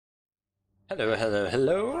Hello, hello,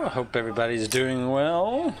 hello. Hope everybody's doing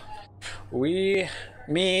well. Me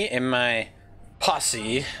and my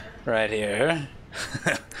posse right here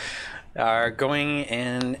are going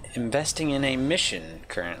and investing in a mission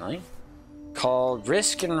currently called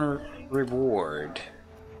Risk and Reward.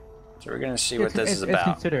 So we're gonna see what this is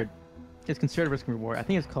about. It's considered risk and reward. I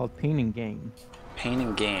think it's called pain and gain. Pain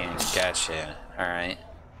and gain. Gotcha. All right.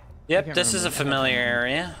 Yep, this is a familiar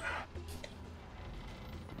area.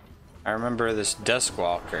 I remember this Dusk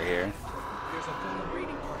Walker here.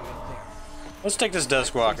 Let's take this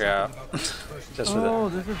Dusk Walker out. Just oh,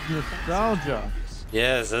 this is nostalgia.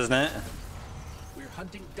 Yes, isn't it?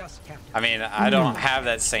 I mean, I don't have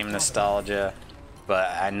that same nostalgia, but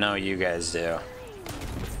I know you guys do.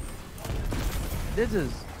 This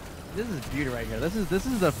is beauty right here. This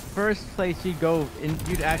is the first place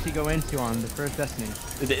you'd actually go into on the first Destiny.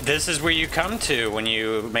 This is where you come to when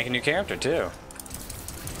you make a new character too.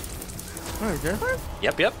 Oh, different?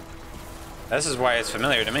 Yep. This is why it's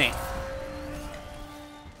familiar to me.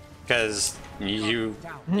 Because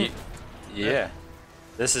yeah.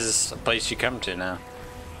 This is a place you come to now.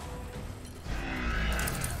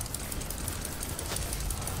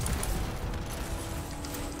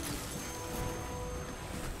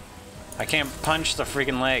 I can't punch the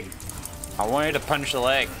freaking leg. I wanted to punch the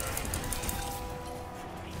leg.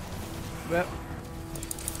 Yep.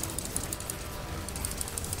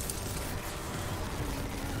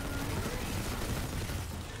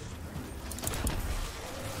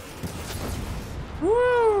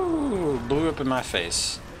 Woo! Blew up in my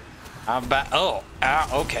face. Oh,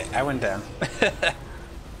 okay, I went down.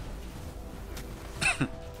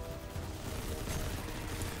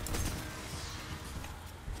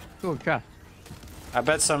 Cool, chest. I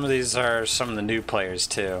bet some of these are some of the new players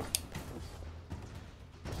too.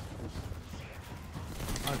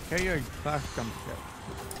 I'll carry your flash jump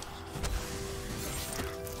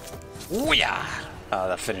ship. Ooh, yeah! Oh,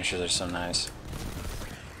 the finishers are so nice.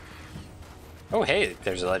 Oh, hey,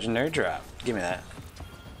 there's a legendary drop. Give me that.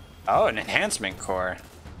 Oh, an enhancement core.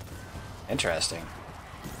 Interesting.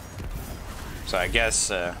 So I guess,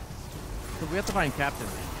 So we have to find captain.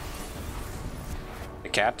 The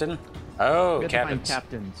captain? Oh, we have captains. to find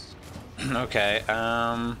captains. Okay,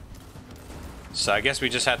 so I guess we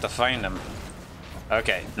just have to find them.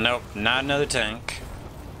 Okay, nope, not another tank.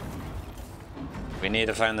 We need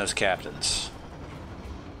to find those captains.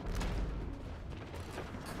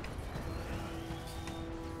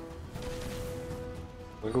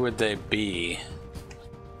 Where would they be?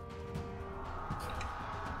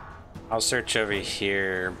 I'll search over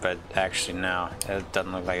here, but actually no, it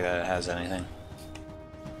doesn't look like that it has anything.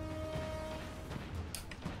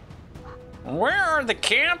 Where are the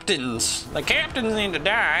captains? The captains need to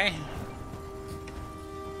die.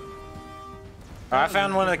 Oh, I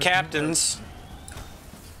found one of the captains.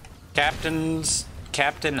 Captain,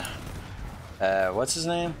 what's his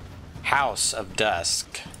name? House of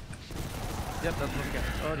Dusk. Yep, that's what we got.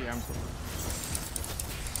 Oh, the arms.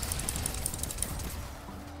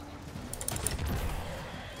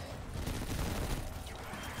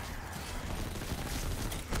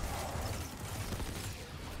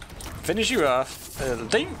 Finish you off.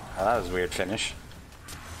 Ding! Oh, that was a weird finish.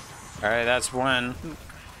 Alright, that's one.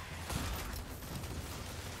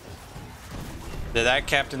 Did that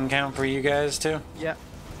captain count for you guys too? Yeah.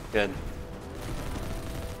 Good.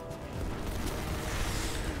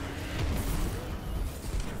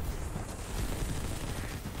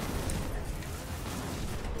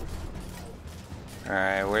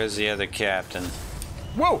 Alright, where's the other captain?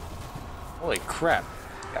 Whoa! Holy crap.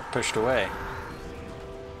 Got pushed away.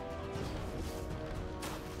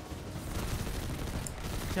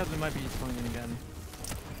 Captain might be going in again.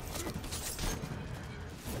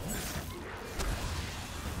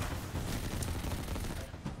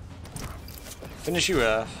 Finish you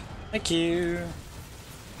off. Thank you.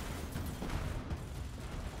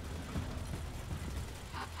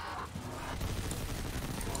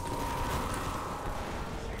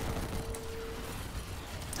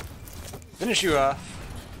 Finish you off.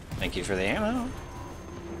 Thank you for the ammo.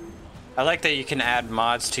 I like that you can add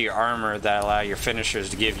mods to your armor that allow your finishers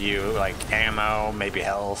to give you like ammo, maybe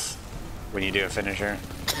health when you do a finisher.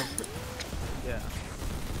 Yeah.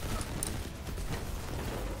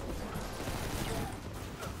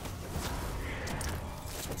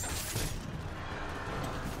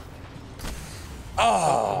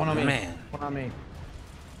 Oh, one on me. Man. One on me.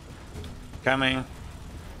 Coming.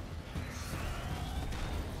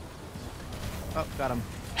 Oh, got him.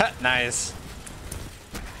 Ha, nice.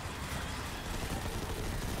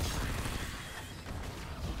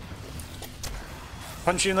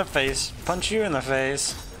 Punch you in the face. Punch you in the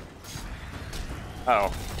face.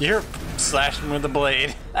 Oh, you're slashing with a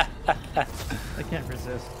blade. I can't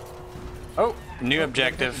resist. Oh, new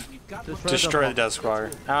objective. Destroy the Death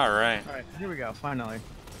Squad. Alright. Alright, here we go, finally.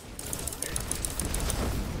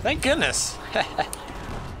 Thank goodness.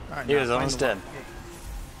 Right, He was almost dead.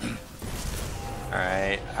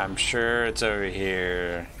 Alright, I'm sure it's over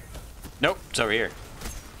here. Nope, it's over here.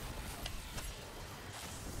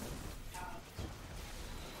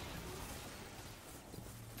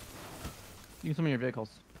 Use some of your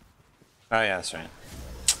vehicles. Oh yeah, that's right.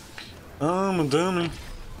 I'm a dummy.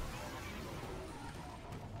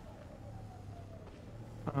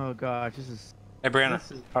 Oh gosh, this is... Hey Brianna,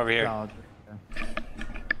 over here.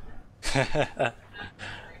 Yeah.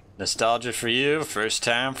 Nostalgia for you, first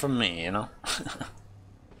time for me, you know?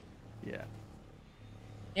 Yeah.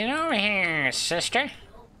 Get over here, sister.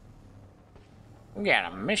 We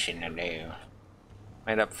got a mission to do.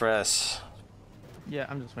 Wait up for us. Yeah,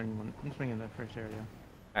 I'm just swinging one. I'm swinging that first area.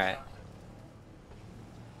 Alright.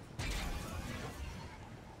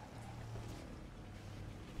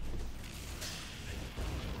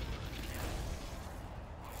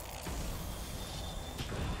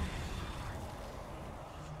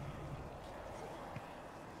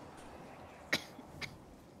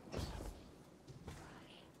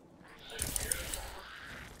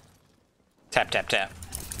 Tap, tap, tap.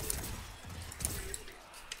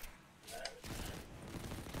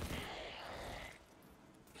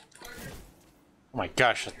 Oh my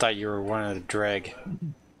gosh, I thought you were one of the drag.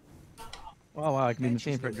 Oh wow, I can be the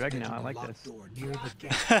same for a drag now. I like this.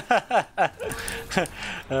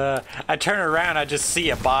 I turn around, I just see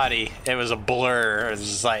a body. It was a blur. It was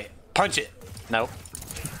just like, punch it. Nope.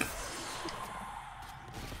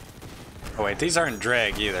 Oh wait, these aren't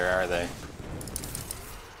drag either, are they?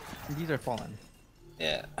 These are fallen.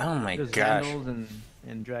 Yeah. Oh my There's gosh. vandals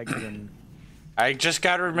and dragons and... I just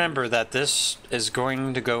gotta remember that this is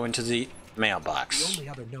going to go into the mailbox. The only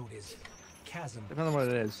other note is chasm. Depends on what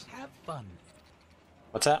it is. Have fun.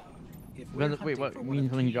 What's that? If Wait, what? You mean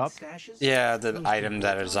something you dropped? Yeah, the item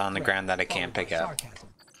that is on the ground that I can't pick up. Sarcasm.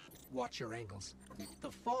 Watch your angles.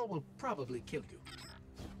 The fall will probably kill you.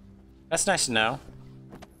 That's nice to know.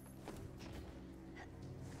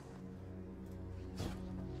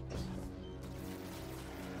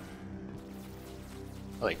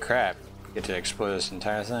 Holy crap. Get to explore this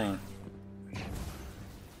entire thing.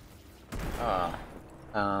 Oh.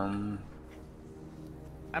 I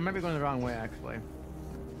might be going the wrong way, actually.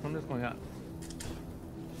 I'm just going up.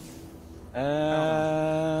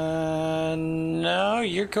 No,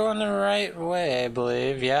 you're going the right way, I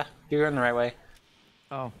believe. Yeah, you're going the right way.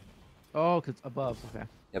 Oh. Oh, 'cause it's above. Okay.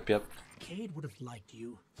 Yep, yep. Cade would have liked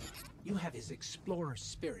you. You have his explorer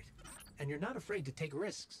spirit, and you're not afraid to take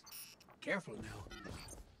risks. Careful now.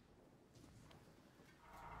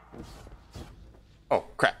 Oh,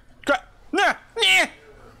 crap. Crap! Nah! Nah!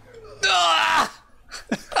 Ah!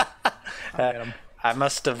 I'll get him. I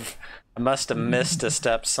must have missed a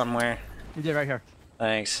step somewhere. You did right here.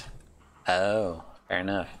 Thanks. Oh, fair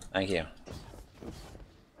enough. Thank you.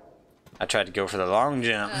 I tried to go for the long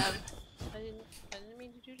jump. I didn't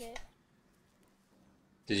mean to do that.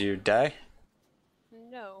 Did you die?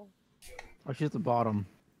 No, Oh, she's at the bottom.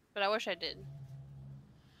 but I wish I did.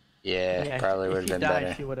 Yeah, probably would have been died,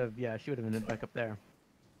 better. She would have. Yeah, she would have been back up there.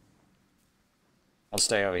 I'll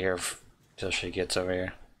stay over here till she gets over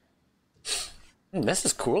here. This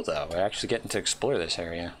is cool though. We're actually getting to explore this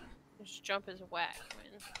area. This jump is whack,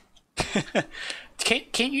 man.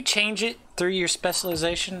 Can't you change it through your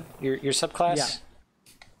specialization, your subclass? Yeah.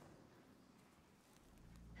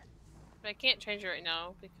 But I can't change it right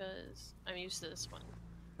now because I'm used to this one.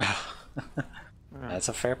 That's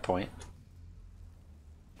a fair point.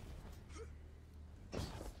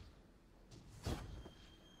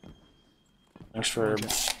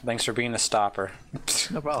 Thanks for being a stopper.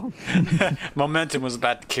 No problem. Momentum was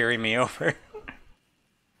about to carry me over.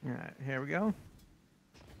 Alright, here we go.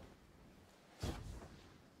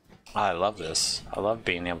 I love this. I love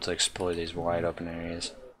being able to explore these wide open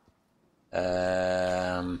areas.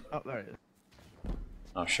 Oh, there it is.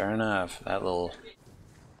 Oh, sure enough, that little.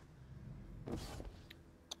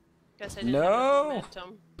 Guess I didn't No! have the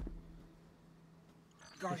momentum.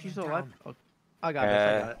 Is she still alive? Oh, I got this.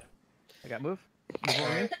 I got it. I got move. Move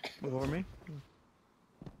over me. Move over me.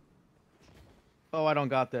 Oh, I don't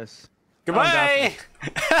got this. Goodbye!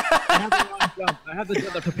 I have the wrong jump. I have the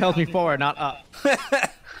jump that propels me forward, not up.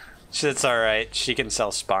 Shit's alright. She can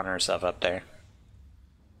self-spawn herself up there.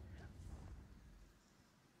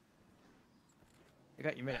 I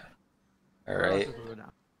got you, made it. Alright.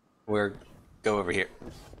 We're... Go over here.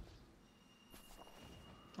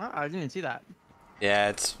 Oh, I didn't even see that. Yeah,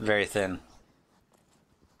 it's very thin.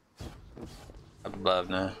 Above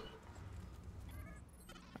now.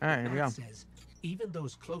 All right, here we go. Matt says even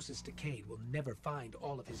those closest to Cade will never find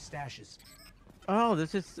all of his stashes. Oh,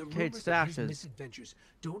 this is The Cade's rumors of his stashes. misadventures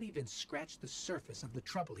don't even scratch the surface of the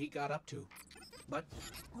trouble he got up to. But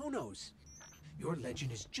who knows? Your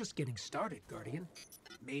legend is just getting started, Guardian.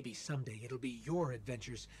 Maybe someday it'll be your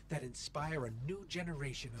adventures that inspire a new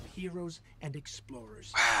generation of heroes and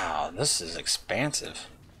explorers. Wow, this is expansive.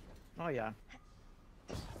 Oh yeah.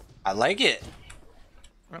 I like it.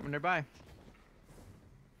 Right, when they're by.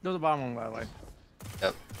 There's a bottom one, by the way.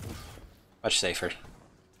 Yep. Much safer.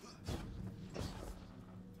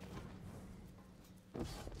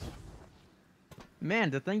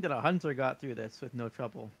 Man, to think that a hunter got through this with no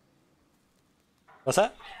trouble. What's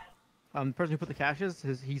that? The person who put the caches,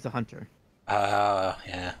 he's a hunter.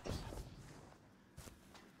 Yeah.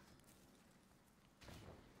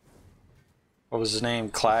 What was his name?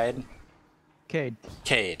 Clyde? Cade.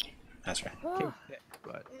 Cade. That's right. Cade.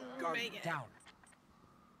 But Guardian down.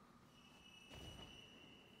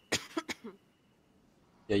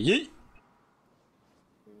 Yeah, yeet.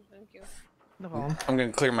 Thank you. no problem. I'm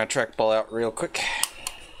gonna clear my trackball out real quick.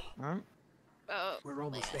 All right. We're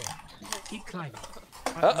almost there. Keep climbing.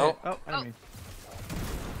 Uh-oh. Oh, enemy.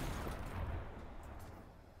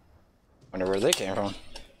 Wonder where they came from.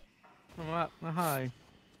 Come up. Hi.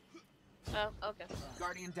 Oh, okay.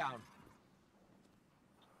 Guardian down.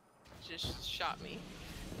 Just shot me.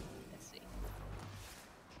 Let's see.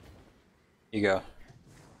 You go.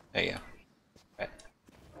 There you go. Right.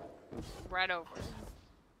 Right over.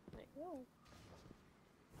 Like, oh.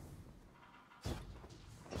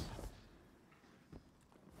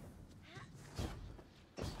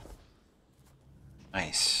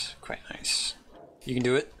 Nice. Quite nice. You can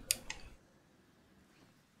do it.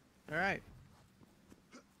 All right.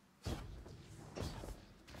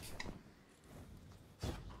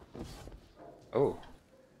 Oh.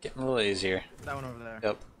 Getting a little easier. That one over there.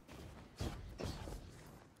 Yep.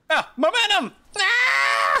 Ah! Momentum!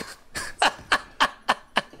 Ah!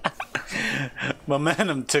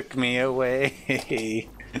 Momentum took me away.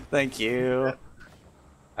 Thank you.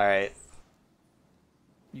 Alright.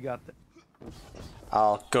 You got the.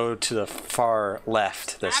 I'll go to the far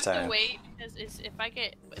left this I have time. to wait because if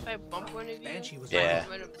I bump one of you, Banshee was Yeah.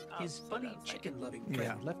 right. His funny chicken-loving friend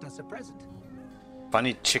Yeah. left us a present.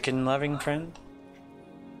 Funny chicken loving friend?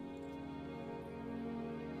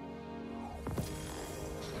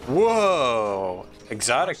 Whoa!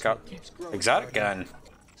 Exotic Keeps growing, exotic Guardian. gun.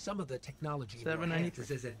 Some of the technology in your 793. hands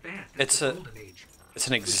is as advanced It's as a- the Golden Age. It's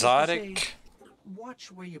an Which is to exotic say,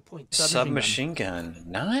 watch where you point. submachine gun.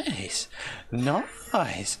 Nice.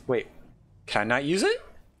 Nice. Wait. Can I not use it?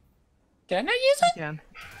 Can I not use it? You can.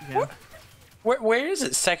 You can. Where is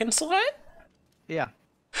it? Second slot? Yeah.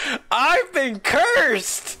 I've been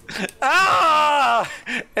cursed. Ah!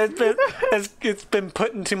 It's been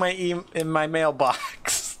put into my in my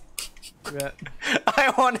mailbox. Yeah.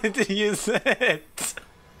 I wanted to use it.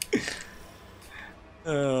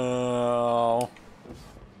 Oh.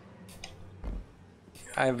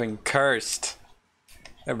 I've been cursed.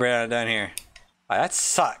 I brought it down here. Oh, that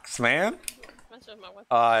sucks, man. mess with my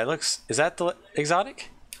weapon. It looks. Is that the exotic?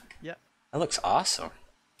 Yep. That looks awesome.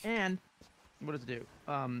 And what does it do?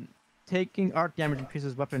 Taking arc damage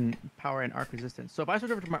increases weapon power and arc resistance. So if I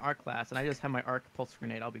switch over to my arc class and I just have my arc pulse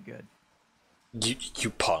grenade, I'll be good. You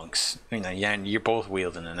punks. I mean, yeah, you're both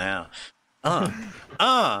wielding it now. All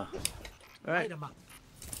right. Light 'em up.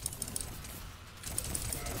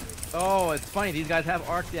 Oh, it's funny. These guys have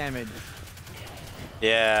arc damage. Or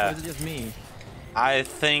Yeah, is it just me? I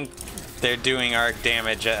think they're doing arc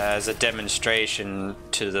damage as a demonstration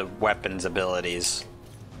to the weapons abilities.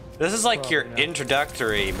 This is like your Probably, yeah.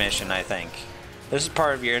 introductory mission, I think. This is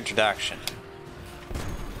part of your introduction.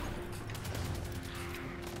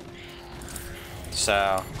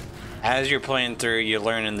 So, as you're playing through, you're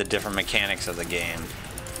learning the different mechanics of the game.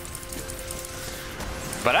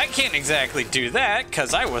 But I can't exactly do that,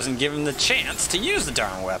 because I wasn't given the chance to use the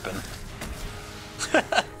darn weapon.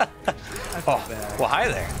 I feel bad. Well, hi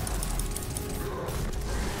there.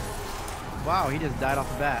 Wow, he just died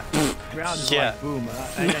off the bat. Ground is Yeah. like boom.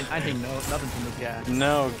 I think nothing from this guy.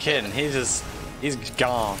 No kidding, he's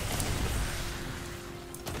gone.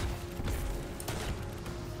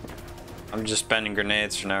 I'm just spending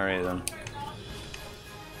grenades for no reason.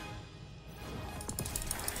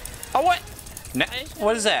 Oh, what?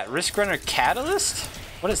 What is that? Risk Runner Catalyst?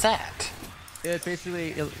 What is that? It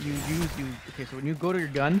basically okay. So when you go to your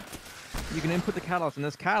gun, you can input the catalyst, and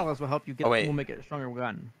this catalyst will help you get. Oh, wait. Will make it a stronger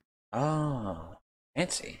gun. Oh,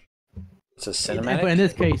 fancy. It's a But cinematic? in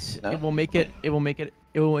this case, No? it will make it. It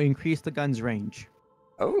will increase the gun's range.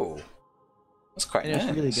 Oh. That's quite And nice.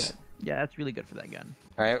 it's really good. Yeah, that's really good for that gun.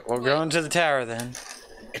 All right, we'll go into the tower then.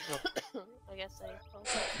 I guess I.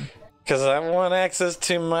 Because I want access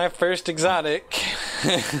to my first exotic.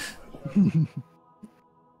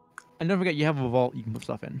 And don't forget, you have a vault you can put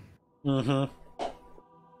stuff in. Mm-hmm.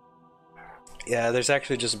 Yeah, there's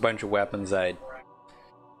actually just a bunch of weapons I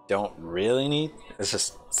don't really need. It's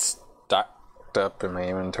just stocked up in my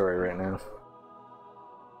inventory right now.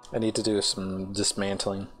 I need to do some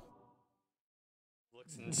dismantling.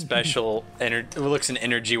 Looks in special looks in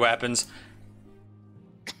energy weapons.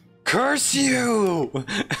 Curse you!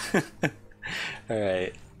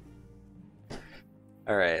 Alright.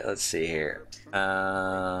 Alright, let's see here.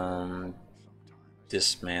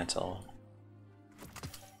 Dismantle.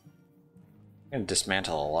 I'm gonna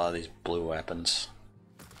dismantle a lot of these blue weapons.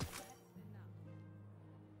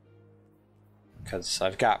 Because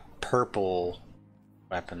I've got purple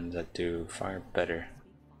weapons that do far better.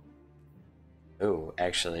 Oh,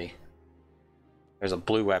 actually, there's a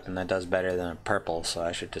blue weapon that does better than a purple, so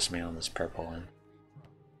I should dismantle this purple one.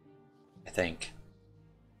 I think.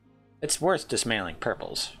 It's worth dismantling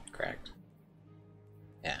purples, correct?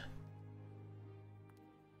 Yeah.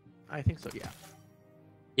 I think so, yeah.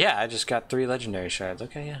 Yeah, I just got 3 legendary shards.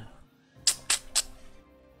 Okay, yeah.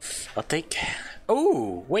 I'll take...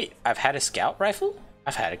 Oh, wait, I've had a scout rifle?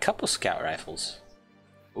 I've had a couple scout rifles.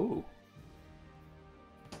 Ooh.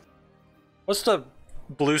 What's the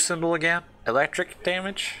blue symbol again? Electric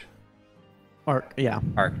damage? Arc, yeah.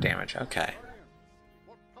 Arc damage, okay.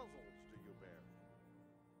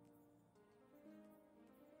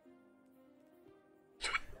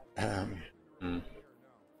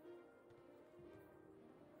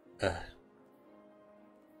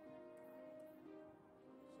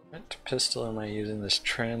 What pistol am I using this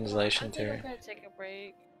translation I think I'm theory? gonna take a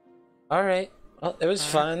break. Alright, well, it was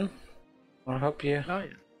fun. I hope you Oh,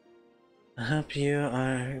 yeah.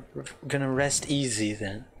 are gonna rest easy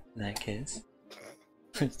then, in that case.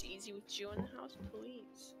 It's easy with you in the house,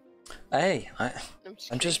 please. Hey,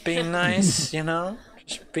 I'm just being nice, you know?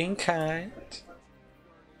 Just being kind.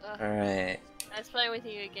 Alright. Nice playing with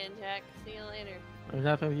you again, Jack. See you later. It was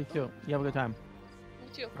nice with you too. You have a good time.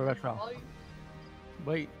 You too. Or retro. Bye.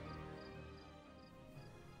 Wait.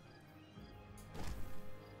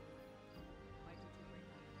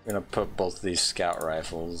 I'm gonna put both of these scout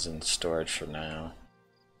rifles in storage for now.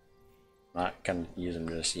 Not gonna use them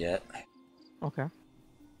just yet. Okay.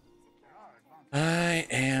 I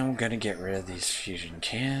am gonna get rid of these fusion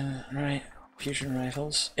fusion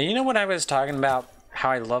rifles. And you know what I was talking about?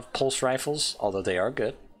 How I love pulse rifles, although they are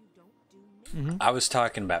good. I was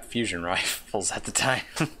talking about fusion rifles at the time.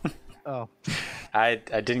 Oh. I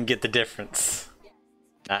didn't get the difference.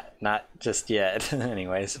 Not just yet.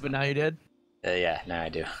 Anyways. But now you did? Yeah, now I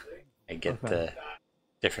do. I get the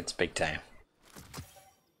difference big time.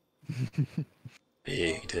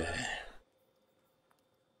 Big time.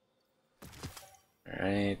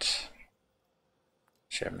 Alright.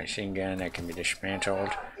 Submachine gun that can be dismantled.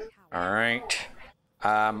 Alright.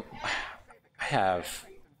 I have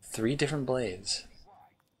 3 different blades.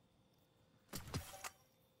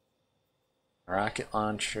 Rocket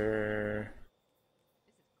launcher.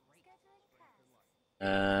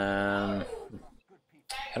 I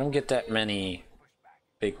don't get that many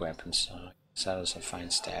big weapons, so I guess that was a fine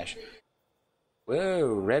stash.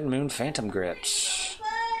 Whoa, Red Moon Phantom Grips.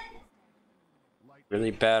 Really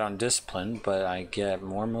bad on discipline, but I get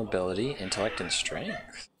more mobility, intellect, and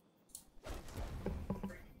strength.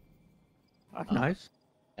 That's nice.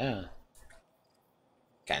 Yeah.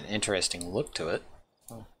 Got an interesting look to it.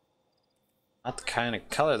 Oh. Not the kind of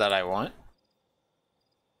color that I want.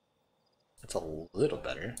 That's a little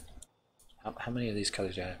better. How many of these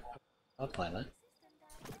colors do I have? I'll apply that.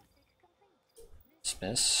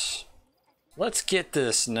 Dismiss. Let's get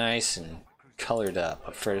this nice and colored up.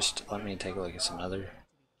 But first, let me take a look at some other.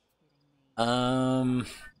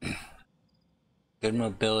 Good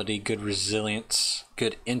mobility, good resilience,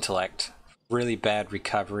 good intellect, really bad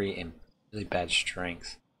recovery, and really bad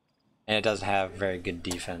strength. And it doesn't have very good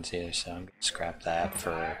defense either, so I'm gonna scrap that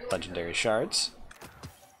for legendary shards.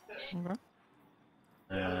 Okay.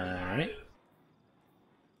 Alright.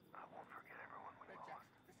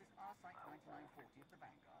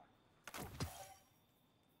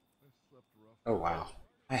 Oh wow.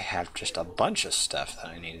 I have just a bunch of stuff that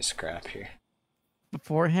I need to scrap here.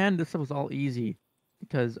 Beforehand, this was all easy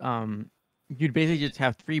because you'd basically just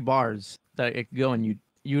have 3 bars that it could go, and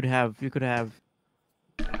you could have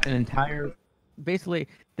an entire. Basically,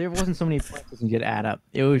 there wasn't so many points you'd add up.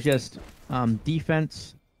 It was just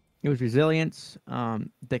defense, it was resilience,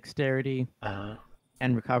 dexterity,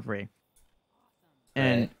 and recovery.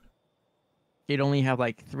 And Right. you'd only have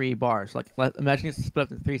like 3 bars. Like imagine it's split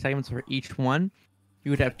up into 3 segments for each one.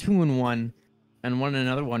 You would have 2 in one, and 1 in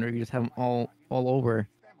another one, or you just have them all over,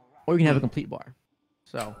 or you can have a complete bar.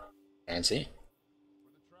 So fancy.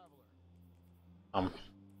 I'm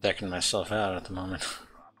decking myself out at the moment.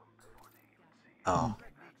 Oh,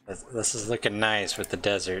 this is looking nice with the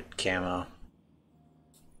desert camo.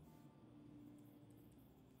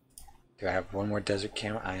 Do I have one more desert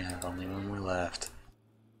camo? I have only one more left.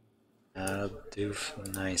 That'll do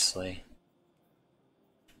nicely.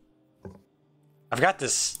 I've got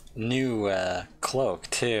this new cloak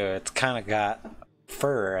too. It's kind of got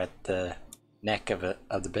fur at the neck of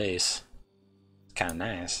the base. It's kind of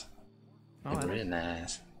nice. oh, Really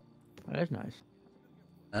nice. that is nice.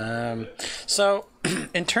 So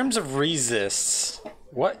in terms of resists,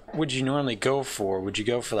 what would you normally go for? Would you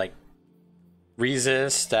go for like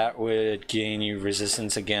resist that would gain you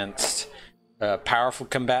resistance against powerful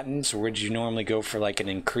combatants, or would you normally go for like an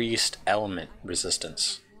increased element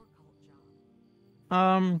resistance?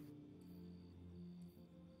 Like,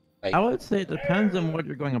 Like, I would say it depends on what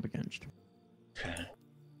you're going up against. okay.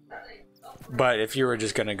 But if you were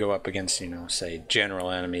just gonna go up against, you know, say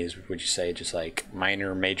general enemies, would you say just like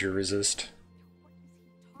minor, major resist?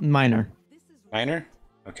 Minor. Minor?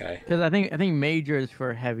 Okay. Because I think major is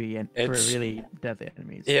for heavy and for It's- really deadly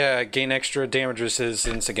enemies. Yeah, gain extra damage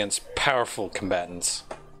resistance against powerful combatants.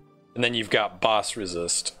 And then you've got boss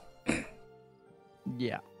resist.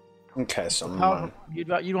 Yeah. Okay, so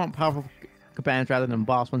You'd want powerful combatants rather than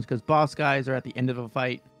boss ones, because boss guys are at the end of a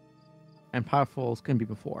fight, and powerfuls can be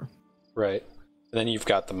before. right. And then you've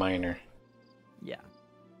got the minor. Yeah.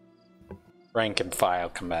 Rank and file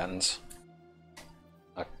combatants.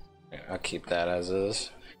 I'll keep that as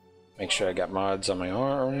is. Make sure I got mods on my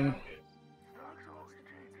arm.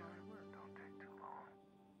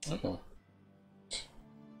 Oh.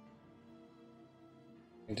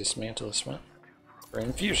 Dismantle this one for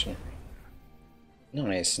infusion.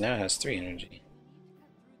 Nice, now it has 3 energy.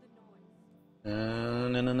 No,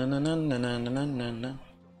 no, no, no, no, no, no, no, no, no, no.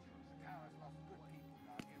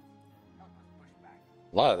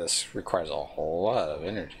 A lot of this requires a whole lot of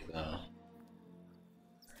energy, though.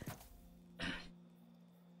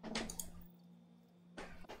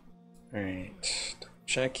 Alright,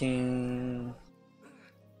 checking.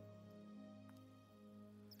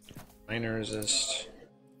 Minor resist.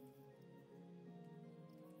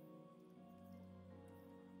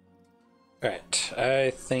 Alright, I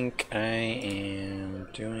think I am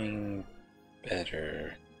doing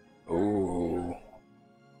better. Ooh.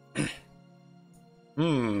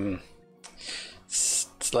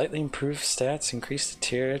 Slightly improved stats, increase the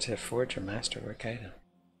tier to forge a masterwork item.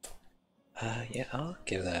 Yeah, I'll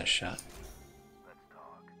give that a shot.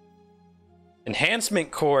 Enhancement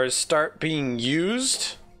cores start being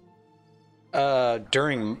used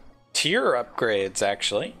during tier upgrades,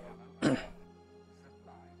 actually.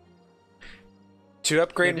 To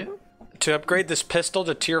upgrade this pistol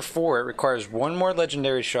to tier 4, it requires 1 more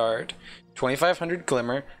legendary shard, 2500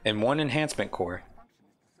 glimmer, and 1 enhancement core.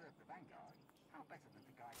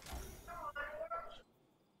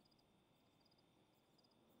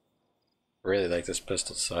 Really like this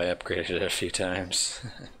pistol, so I upgraded it a few times.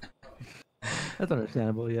 That's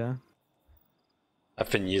understandable, yeah. I've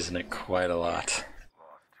been using it quite a lot.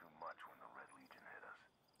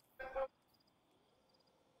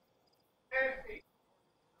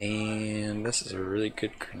 And this is a really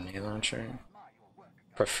good grenade launcher.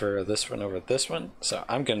 Prefer this one over this one, so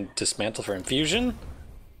I'm going to dismantle for infusion.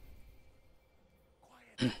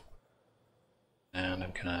 And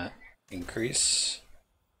I'm gonna increase.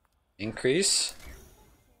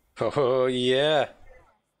 Oh yeah,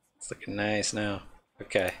 it's looking nice now.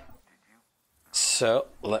 Okay, so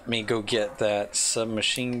let me go get that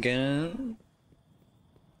submachine gun.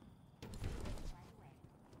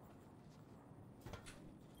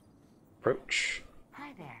 Approach.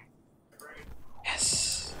 Hi there.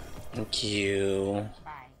 Yes. Thank you.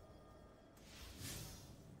 Bye.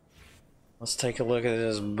 Let's take a look at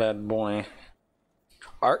this bad boy.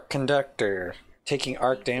 Arc conductor. Taking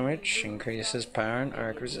arc damage increases power and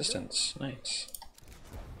arc resistance. Nice.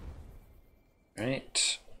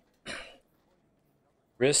 Right.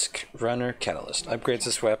 Risk Runner Catalyst. Upgrades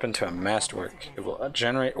this weapon to a masterwork. It will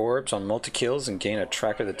generate orbs on multi-kills and gain a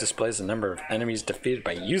tracker that displays the number of enemies defeated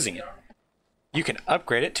by using it. You can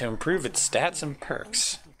upgrade it to improve its stats and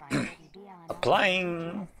perks.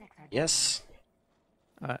 Applying. Yes.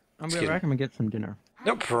 I'm gonna recommend get some dinner.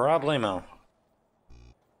 No problemo.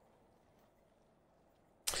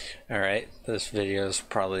 Alright, this video's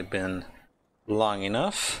probably been long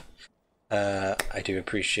enough. I do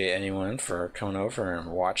appreciate anyone for coming over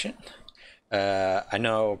and watching. I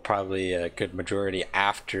know probably a good majority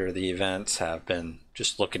after the events have been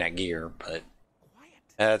just looking at gear, but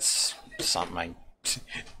that's something I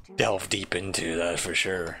delve deep into, that's for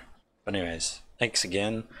sure. But anyways, thanks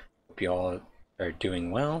again. Hope you all are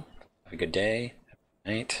doing well. Have a good day. Have a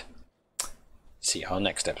good night. See y'all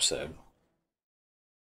next episode.